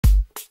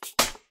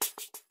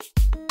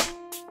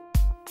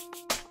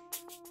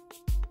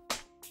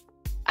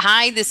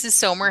Hi, this is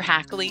Somer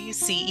Hackley,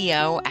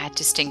 CEO at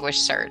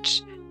Distinguished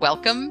Search.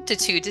 Welcome to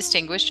 2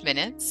 Distinguished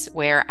Minutes,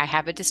 where I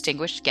have a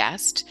distinguished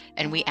guest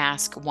and we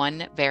ask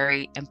one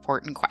very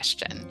important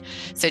question.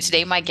 So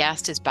today my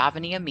guest is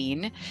Bhavini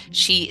Amin.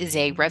 She is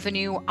a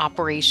revenue,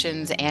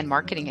 operations, and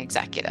marketing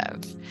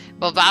executive.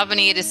 Well,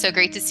 Bhavini, it is so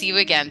great to see you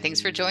again. Thanks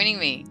for joining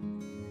me.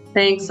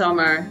 Thanks,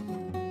 Somer.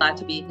 Glad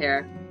to be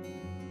here.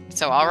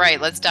 So, all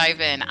right, let's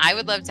dive in. I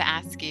would love to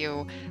ask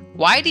you,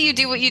 why do you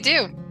do what you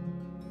do?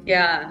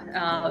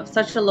 Yeah,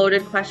 such a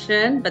loaded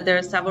question, but there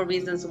are several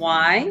reasons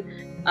why.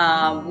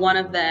 One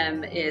of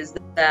them is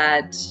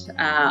that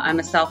I'm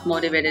a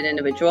self-motivated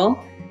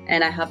individual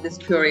and I have this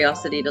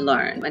curiosity to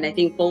learn. And I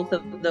think both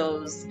of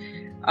those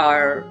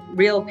are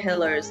real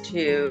pillars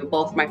to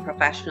both my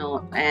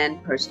professional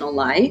and personal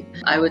life.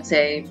 I would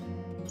say,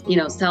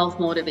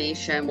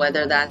 self-motivation,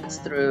 whether that's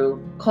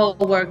through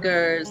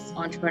co-workers,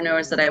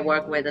 entrepreneurs that I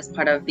work with as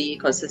part of the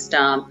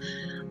ecosystem,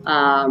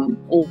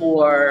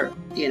 or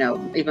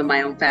even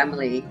my own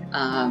family.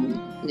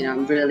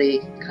 I'm really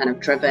kind of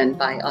driven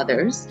by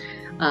others,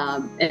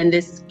 and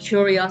this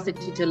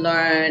curiosity to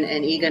learn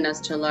and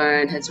eagerness to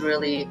learn has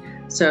really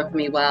served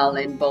me well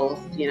in both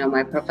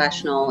my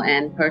professional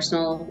and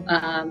personal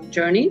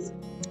journeys.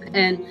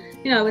 And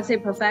I would say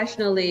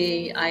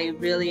professionally, I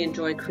really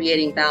enjoy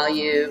creating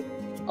value,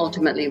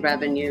 ultimately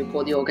revenue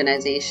for the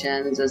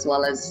organizations, as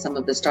well as some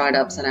of the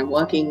startups that I'm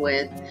working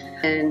with.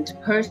 And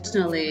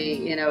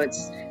personally,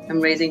 I'm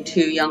raising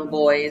 2 young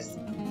boys.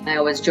 I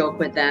always joke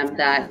with them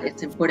that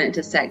it's important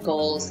to set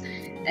goals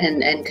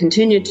and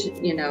continue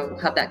to,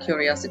 have that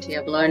curiosity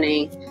of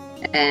learning.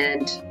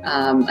 And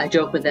I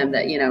joke with them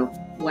that,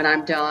 when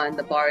I'm done,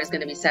 the bar is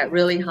going to be set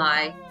really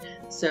high.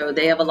 So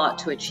they have a lot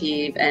to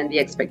achieve, and the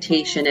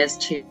expectation is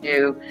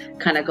to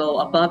kind of go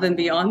above and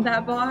beyond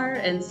that bar.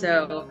 And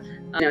so,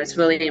 it's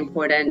really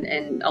important,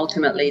 and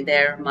ultimately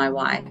they're my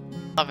why.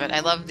 Love it. I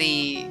love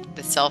the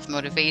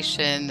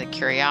self-motivation, the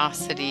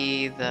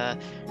curiosity, the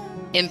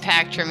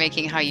impact you're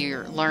making, how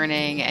you're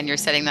learning, and you're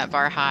setting that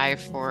bar high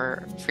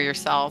for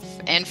yourself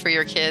and for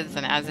your kids.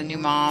 And as a new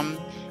mom,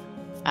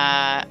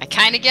 I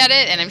kind of get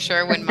it. And I'm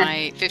sure when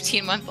my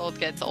 15-month-old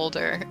gets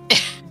older,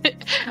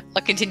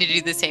 I'll continue to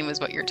do the same as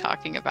what you're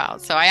talking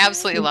about. So I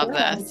absolutely love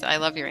this. I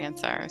love your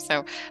answer.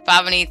 So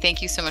Bhavini,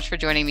 thank you so much for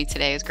joining me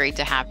today. It's great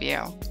to have you.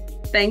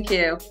 Thank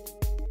you.